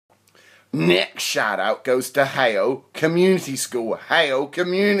Next shout out goes to Hayle Community School. Hayle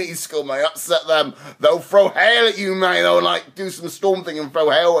Community School, mate. Upset them. They'll throw hail at you, mate. They'll like do some storm thing and throw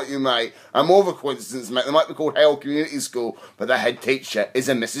hail at you, mate. And more of a coincidence, mate. They might be called Hayle Community School, but their head teacher is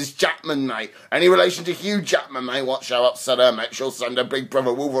a Mrs. Jackman, mate. Any relation to Hugh Jackman, mate? Watch how upset her, mate. She'll send her big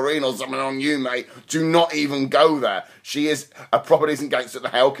brother Wolverine or something on you, mate. Do not even go there. She is a proper decent gangster at the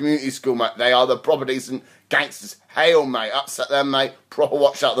Hayle Community School, mate. They are the proper decent gangsters. Hayle, mate. Upset them, mate. Proper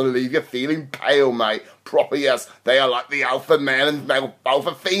watch out. They'll leave you feeling pale, mate. Proper, yes. They are like the alpha male and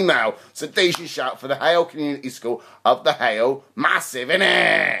alpha female. So decent shout for the Hayle Community School of the Hayle Massive,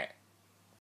 innit?